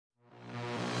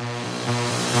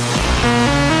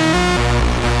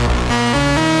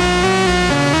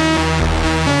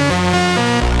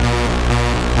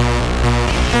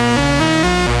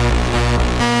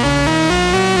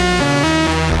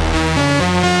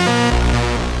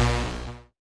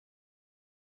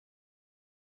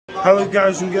Hello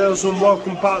guys and girls, and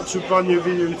welcome back to a brand new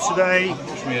video today.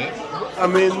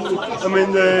 I'm in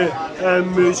the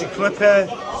Mersey Clipper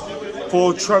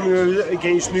for Tranmere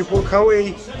against Newport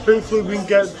County. Hopefully we can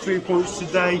get 3 points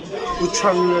today with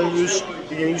Tranmere Rovers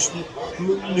against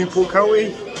Newport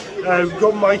County. We've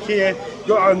got Mike here,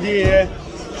 got Andy here,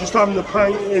 just having a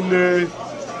pint in the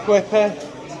Clipper.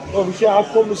 Obviously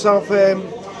I've got myself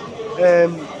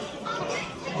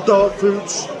dark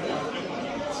fruits.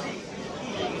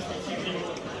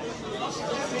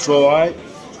 It's alright,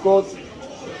 it's good.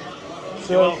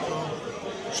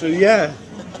 So yeah,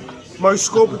 my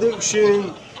score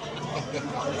prediction,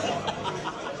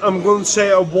 I'm going to say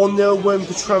a 1-0 win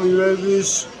for Tranmere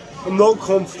Rovers. I'm not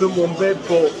confident one bit,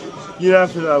 but you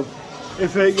never know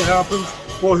if it can happen.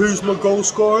 Well, who's my goal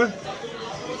scorer?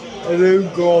 A new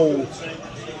goal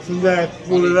from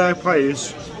one of their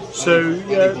players. So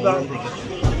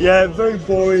yeah, very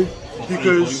boring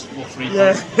because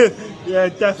yeah,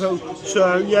 definitely.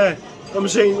 So yeah, I'm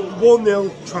saying 1-0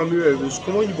 Tranmere Rovers.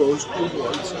 Come on, you boys.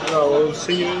 I'll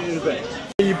see you in a bit.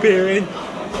 Are you beering?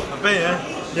 A beer?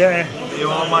 Yeah. You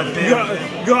are my beer.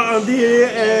 Got Andy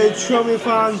here, Tranmere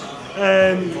fan.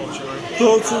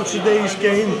 Thoughts on today's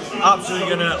game? Absolutely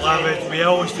gonna love it. We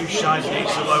always do shite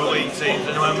against the lower league teams,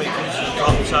 and when we come to the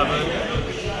top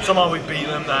 7, somehow we beat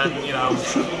them. Then you know.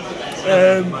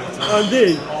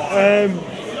 Andy,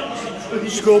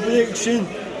 score prediction.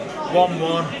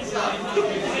 1-1.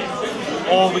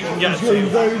 Or we can get to.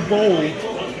 Very bold.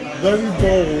 Very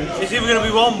bold. It's either going to be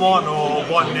 1-1 or 1-0,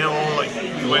 or like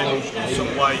we win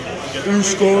some way. Who's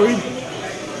scoring?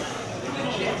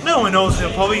 No one knows.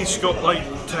 They'll probably score like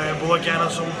Turnbull again or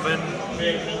something.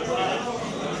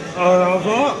 I'll have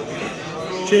that.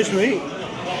 Cheers, mate.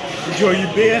 Enjoy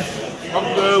your beer.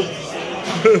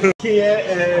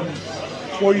 Here,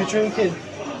 what are you drinking?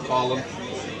 Colin.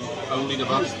 Only the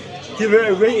best. Give it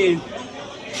a rating.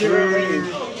 Give it a rating.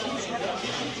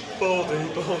 Baldy.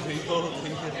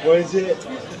 What is it?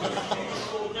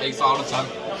 8 out of 10.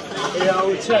 8 out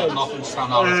of 10? Nothing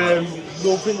stand out of 10.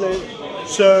 Nothing there.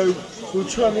 So, we'll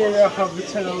try and have the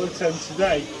 10 out of 10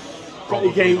 today. Probably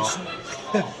against.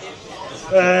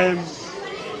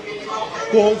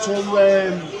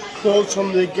 Thoughts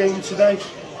on the game today?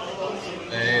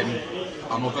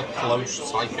 Another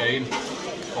close, tight game.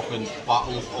 Fucking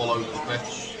battle all over the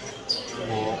pitch.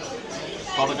 But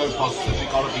gotta go positive, we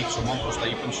gotta beat someone for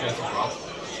Staples shit as well.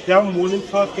 They haven't won in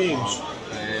 5 games.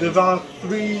 They've had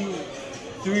three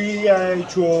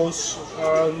draws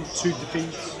and 2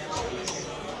 defeats.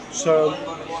 So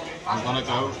I'm gonna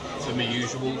go to my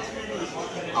usual,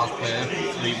 as per,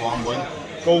 3-1 win.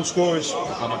 Goal scorers.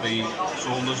 It's gonna be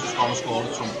Saunders is gonna score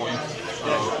at some point.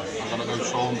 So I'm gonna go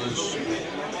Saunders,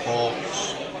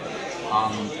 Hawks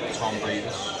and Tom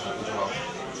Davis as well.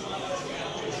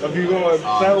 Have you got a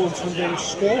bet on Tom Davis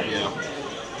score? Yeah.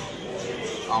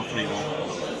 I'm 3-1.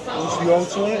 What's the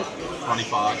odds on it?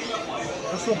 25.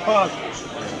 That's not bad.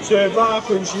 So if that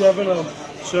happens, you never know.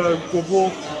 So good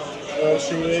luck.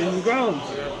 See you in the ground.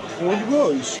 Come on, you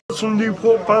boys. Some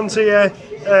Newport fans here.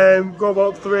 Got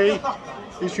about 3.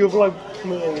 Is the other lad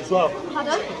coming in as well?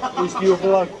 Pardon? Is the other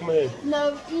lad coming in?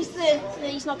 No,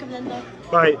 he's not coming in though.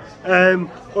 Right.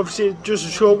 Obviously, just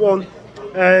a short one.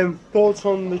 Thoughts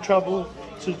on the travel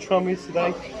to Tranmere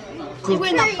today? We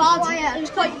weren't that bad. It was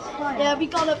quite. Yeah, we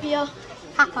got up here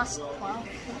 12:30.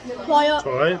 Quiet. It's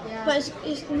alright. Yeah. But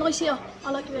it's nice here. I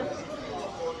like it here.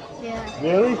 Yeah.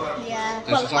 Really? Yeah.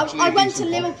 Well, I went to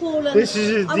Liverpool and this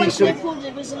is I went to Liverpool and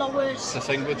it was a lot worse. The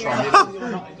thing with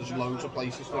Tranmere, there's loads of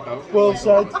places to go. Well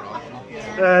said.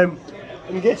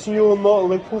 I'm guessing you're not a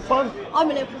Liverpool fan? I'm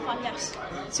a Liverpool fan, yes.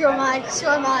 So am I.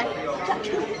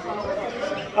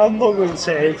 I'm not going to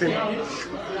say anything.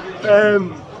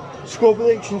 Score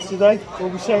predictions today, what are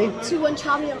we saying? 2-1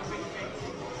 Tranmere.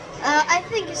 I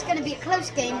think it's going to be a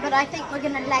close game, but I think we're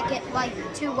going to leg it like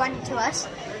 2-1 to us,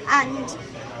 and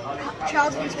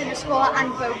Charlton's going to score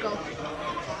and Vogel.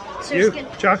 So you,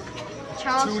 Jack?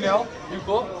 Charles. 2-0,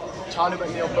 Newport. Charlie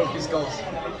went on both his goals.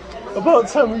 About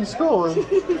time we scored.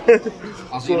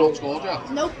 Has he not scored yet?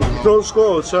 Nope. Don't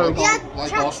score, so.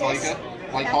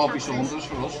 Like Harvey Saunders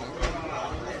for us.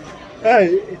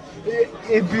 Hey,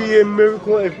 it'd be a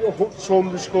miracle if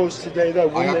Saunders scores today, though,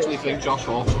 wouldn't I actually think Josh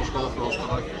Hawks will score for us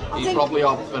today. He's probably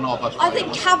been our best player. I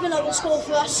think Cabinet will score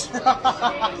for us.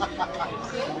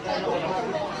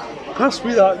 Pass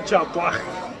me that, Jack Black.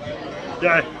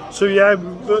 Yeah, so yeah,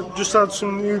 we've just had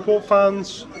some Newport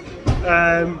fans.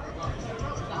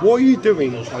 What are you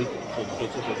doing?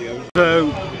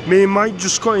 So, me and Mike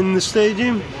just got in the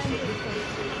stadium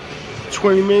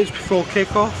 20 minutes before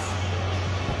kick-off.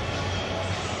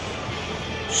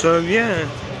 So yeah,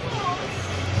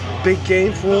 big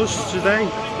game for us today.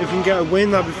 If we can get a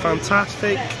win, that'd be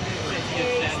fantastic.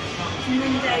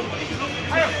 Monday.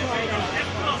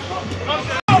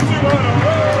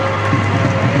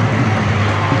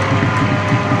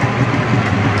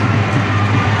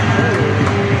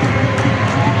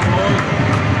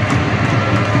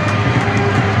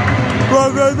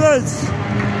 Rovers!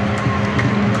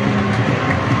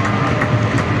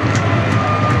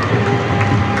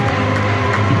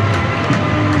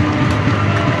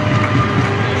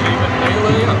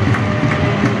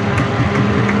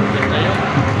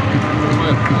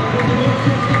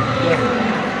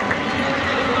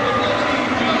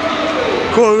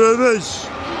 Come on, Rovers!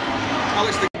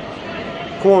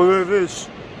 Come on, Rovers!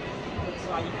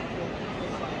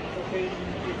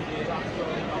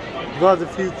 We've had a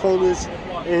few corners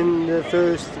in the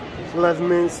first 11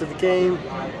 minutes of the game.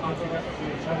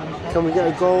 Can we get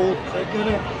a goal?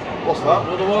 What's that?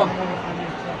 Another one?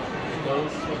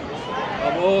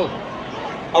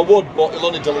 I would, but he'll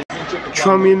only delete.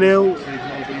 Tranmere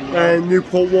 0,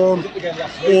 Newport 1.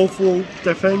 Awful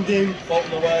defending.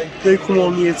 They come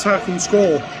on the attack and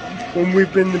score when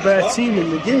we've been the better team in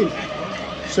the game.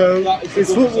 So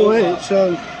it's football, isn't it?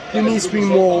 So we need to be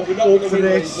more up for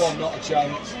this.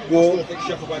 Well,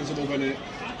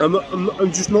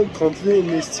 I'm just not confident in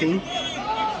this team.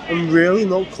 I'm really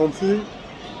not confident.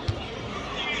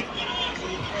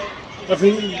 I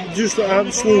think just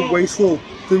absolute wasteful.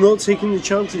 They're not taking the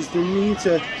chances. They need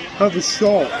to have a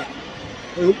shot,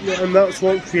 and that's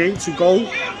what creates a goal.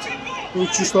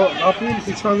 It's just not happening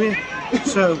for Tranmere.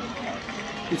 So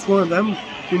it's one of them.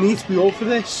 We need to be up for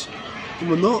this, and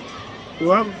we're not.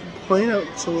 We're playing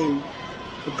absolute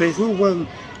abysmal when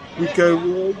we go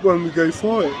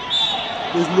for it.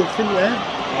 There's nothing there.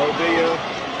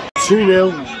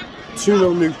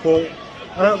 2-0 Newport.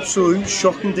 Absolute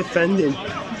shocking defending.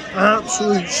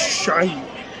 Absolute shite.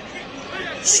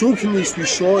 Something needs to be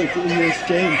sorted in this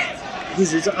game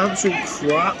because it's absolute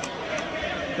crap.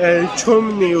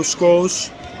 Tranmere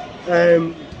scores.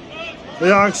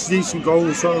 They're actually decent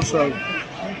goals also,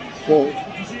 but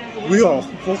we are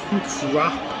fucking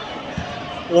crap.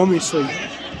 Honestly,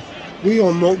 we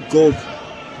are not good.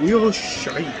 We are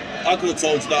shite. I could have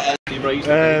told you that.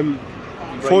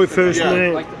 41st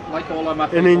minute,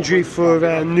 an injury for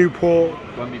Newport,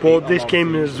 but this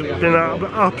game has been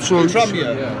absolute.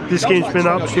 This game's been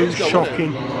absolute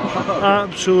shocking,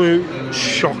 absolute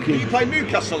shocking. You play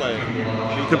Newcastle here?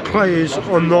 The players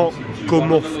are not good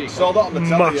enough,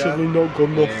 massively not good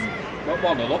enough.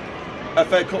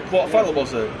 FA Cup quarter final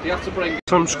was it? You have to bring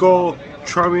Some score: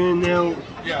 Tranmere 0,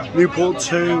 Newport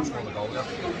 2.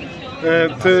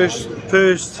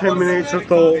 First 10 minutes I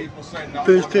thought,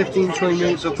 first 15-20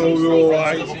 minutes I thought we were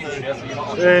alright.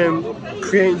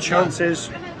 Creating chances,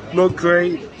 not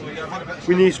great.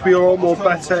 We need to be a lot more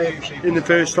better in the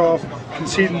first half.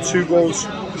 Conceding 2 goals,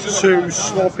 so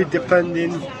sloppy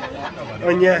defending,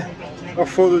 and yeah, I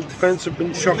thought the defence have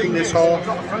been shocking this half.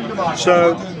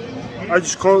 So I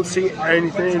just can't see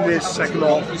anything in this second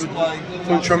half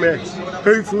from Tranmere.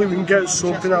 Hopefully we can get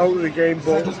something out of the game,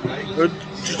 but I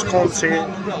just can't see it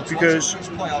because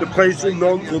the players are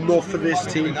not good enough for this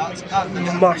team.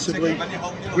 Massively.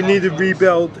 We need a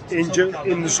rebuild in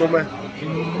the summer.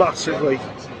 Massively.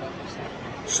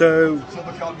 So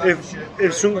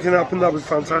if something can happen, that would be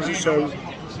fantastic. So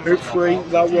hopefully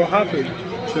that will happen.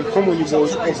 So come on you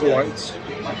boys, up the lights.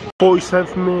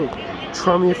 47th minute,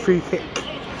 Tranmere free kick.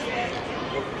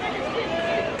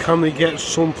 Can they get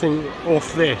something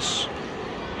off this?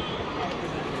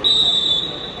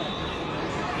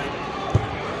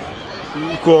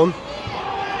 Go on.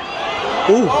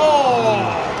 Oh!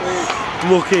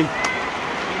 Lucky.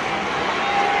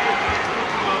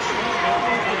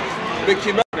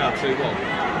 Vicky now 2-1. I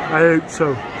hope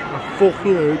so. I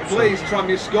fucking hope so. Please,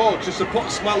 Tranmere scored just to put a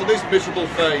smile on his miserable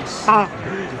face. Have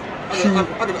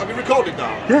you recorded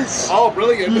that? Yes. Oh,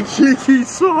 brilliant. You cheeky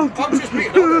sod. I'm just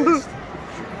being honest.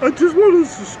 I just want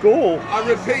us to score. I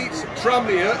repeat,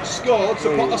 Tranmere scored to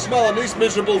put a smile on his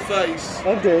miserable face.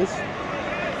 I did.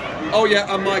 Oh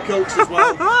yeah, and Mike Oakes as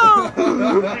well. Let's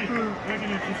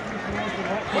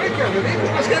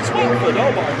get Watford,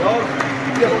 oh my god.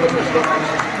 Yeah, look at this.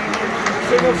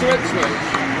 So what's the Ipswich?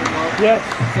 Yes.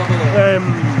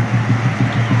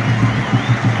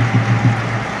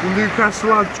 The Newcastle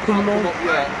lads coming on.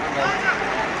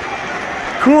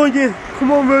 Come on, you.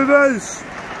 Come on, Rovers.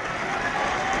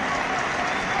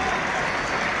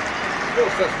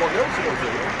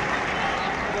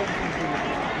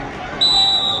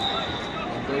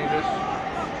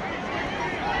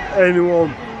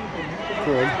 Anyone?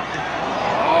 Come on.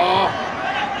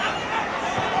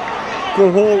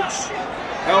 Go Hawks.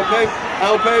 Help him.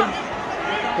 Help him.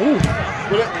 Oh.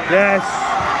 Will it? Yes.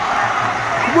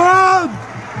 Come on.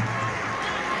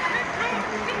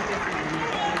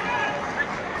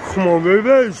 Come on,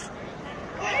 Rovers.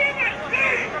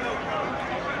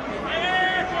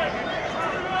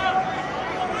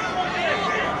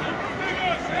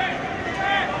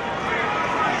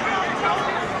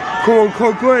 Come on,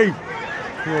 Cogley.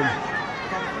 Come on.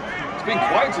 It's been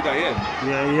quiet today, yeah?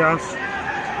 Yeah, he has.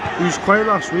 He was quiet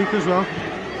last week as well.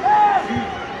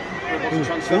 What's the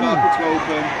transfer market to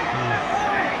open?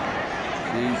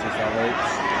 Jesus, Alex.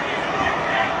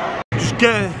 Just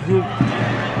get.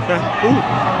 Yeah. Oh.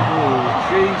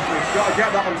 Jesus, got to get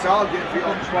that on target for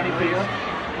your 20p.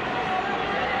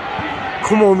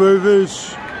 Come on,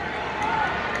 Rovers.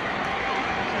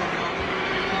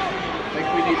 I think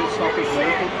we need to stop his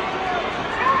work.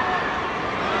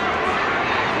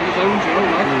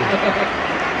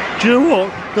 Do you know what?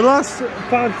 The last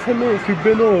 5-10 minutes we've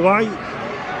been alright,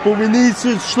 but we need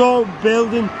to start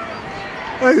building.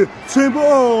 Hey,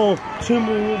 Timber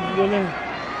winning.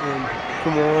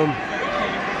 Come on.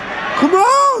 Come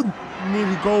on! We need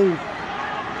a goal.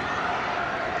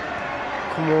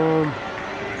 Come on.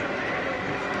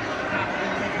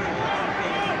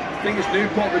 I think it's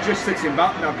Newport, they're just sitting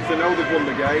back now because they know they've won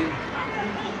the game.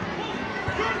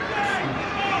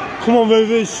 Come on,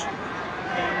 Rovers.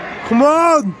 Come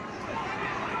on!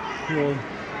 Come on.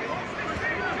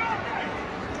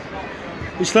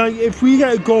 It's like if we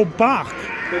get a goal back,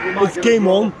 it's game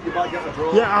on.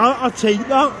 Yeah, I'll take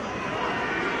that.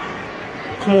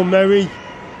 Come on, Mary.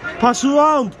 Pass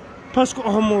around. Pass.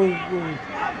 Oh my God.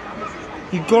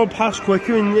 You got to pass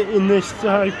quicker in this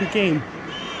type of game.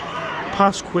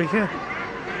 Pass quicker.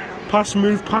 Pass,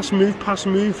 move, pass, move, pass,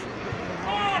 move.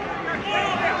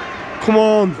 Come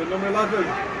on. So number 11.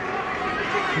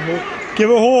 Give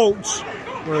it Hawks.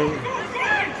 Right.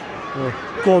 Oh.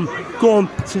 Go on, go on.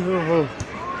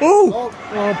 Oh,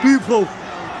 oh, beautiful.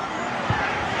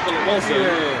 Well, it was,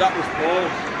 that was Paul.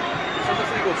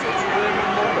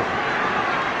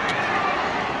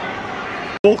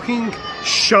 Fucking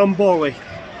shambolic.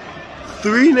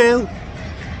 3-0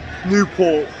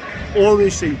 Newport.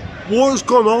 Honestly, what has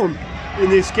gone on in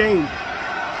this game?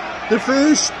 The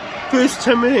first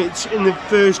 10 minutes in the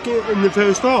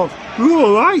first half, we were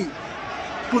alright.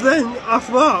 But then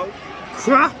after that,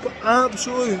 crap,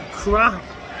 absolute crap.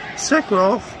 Second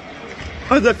half,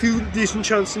 had a few decent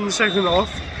chances in the second half.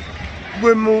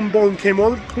 When one ball came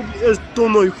on, has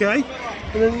done okay,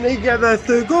 and then they get their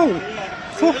third goal.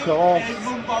 Fuck off.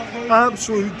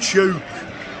 Absolute joke.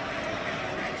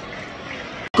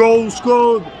 Goal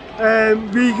scored.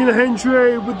 Regan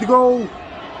Hendry with the goal.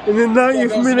 In the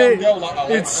 90th minute,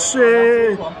 it's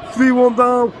 3-1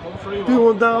 down.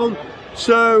 3-1 down.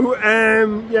 So,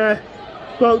 yeah,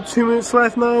 about 2 minutes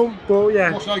left now. But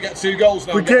yeah, Get 2 goals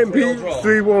now. we're getting beat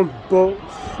 3-1. But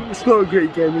it's not a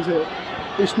great game, is it?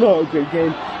 It's not a great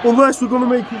game. Unless we're going to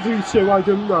make it 3-2, I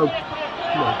don't know.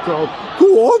 Oh my God. Go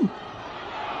on!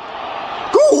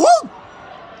 Go on!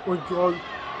 Oh my God.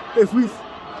 If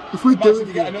we do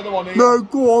it, get another one here. no,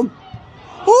 go on.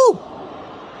 Oh!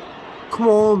 Come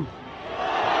on.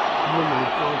 Oh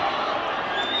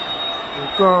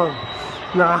my God.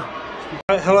 Nah.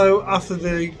 Right, hello, after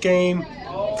the game,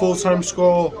 full-time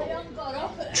score,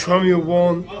 Tranmere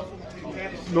 1,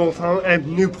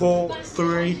 Newport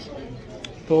 3.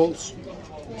 Thoughts?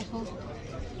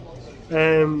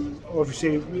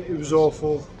 Obviously it was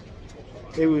awful.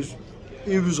 It was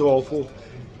awful.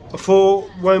 I thought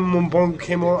when Mumbong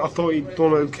came on, I thought he'd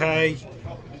done okay,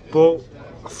 but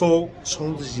I thought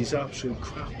Saunders is absolute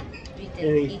crap.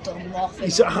 He done nothing.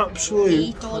 He's absolute.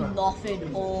 He done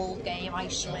nothing all game, I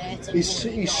swear to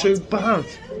He's so bad.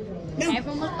 No,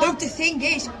 the thing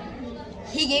is,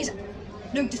 he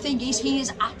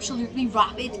is absolutely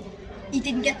rapid. He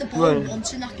didn't get the ball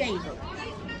once in that game.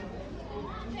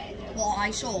 What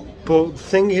I saw. But the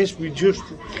thing is, we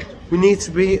need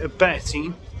to be a better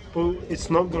team, but it's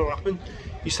not going to happen.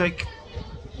 It's like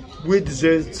we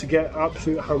deserved to get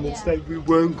absolute hammered today. We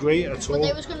weren't great at all. But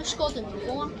they was going to score the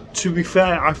new one. To be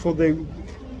fair, I thought they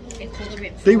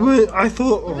weren't. I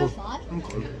thought. Oh, I'm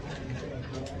gone.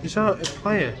 Is that a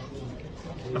player?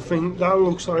 I think that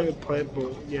looks like a player,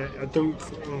 but yeah, I don't.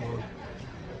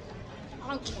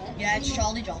 Yeah, it's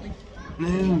Charlie Jolly.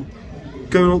 No,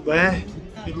 going up there,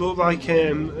 it looked like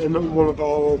another one of our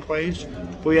old players.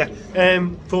 But yeah,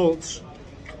 thoughts.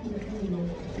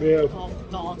 Yeah. Oh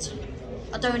God,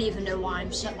 I don't even know why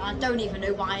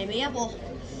I'm here. But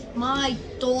my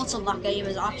thoughts on that game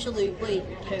is absolutely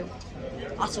poo.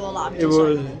 That's all I'm just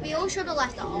saying. We all should have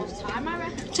left at half time, I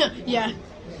reckon. Yeah.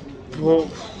 Well,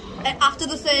 After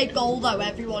the third goal, though,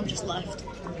 everyone just left.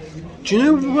 Do you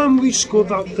know when we scored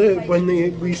that third,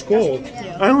 we scored?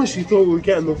 Yeah. I honestly thought we were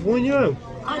getting another one, you know.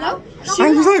 I know. I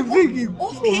was like thinking,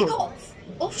 Off kick-off.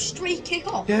 Off straight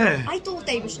kick-off. Yeah. I thought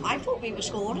we were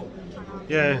scoring.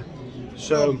 Yeah.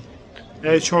 So,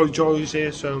 Charlie Jolly's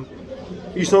here, so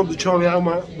he's not the Charlie I'm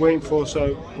waiting for,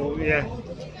 so, but yeah.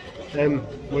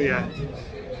 Well, yeah.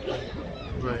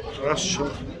 Right, that's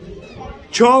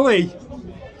Charlie!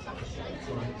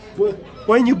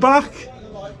 When you back? 4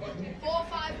 or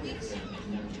 5 weeks.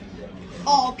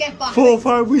 Oh, get back. 4 or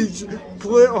 5 weeks.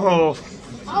 Oh.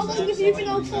 How long have you been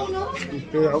out for now?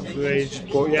 Been out for age,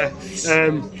 but yeah.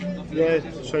 Yeah,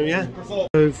 so yeah.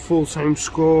 Full-time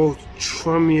score,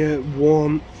 Tranmere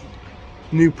 1,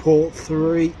 Newport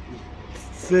 3.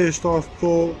 First half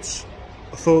thoughts,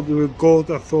 I thought they were good,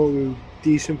 I thought they were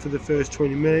decent for the first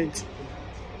 20 minutes.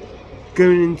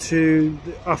 Going into,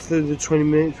 after the 20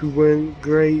 minutes, we weren't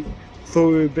great. Thought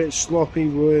we were a bit sloppy,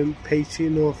 we weren't pacey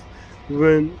enough, we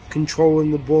weren't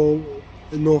controlling the ball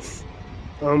enough,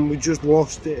 and we just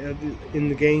lost it in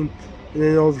the game. And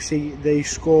then obviously they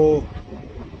score,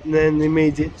 and then they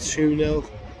made it 2-0,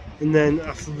 and then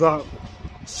after that,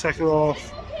 second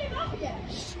half,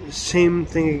 same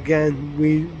thing again.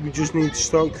 We just need to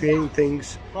start creating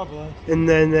things. And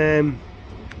then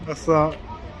after that,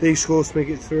 they scored to make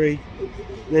it 3.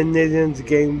 Then near the end of the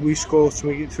game, we scored to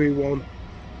make it 3-1,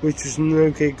 which was an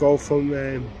okay goal from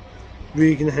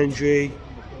Regan Hendry.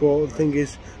 But the thing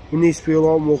is, we need to be a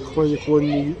lot more clinical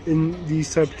in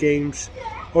these type of games.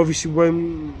 Obviously,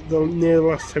 when near the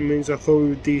last 10 minutes, I thought we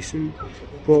were decent,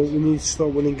 but we need to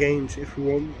start winning games if we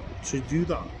want to do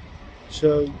that.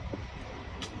 So,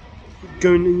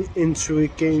 going into a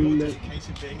game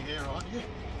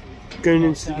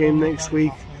next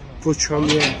week for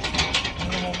Tranmere.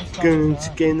 Going into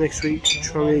the game next week,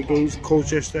 Tranmere against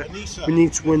Colchester. We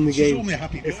need to win the game.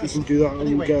 If we can do that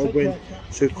and we get a win,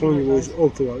 so come on, you boys,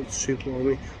 up the lights, Super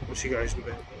Army. I'll see you guys in a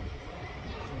bit.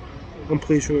 And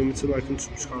please remember to like and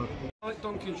subscribe.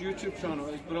 Duncan's YouTube channel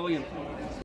is brilliant.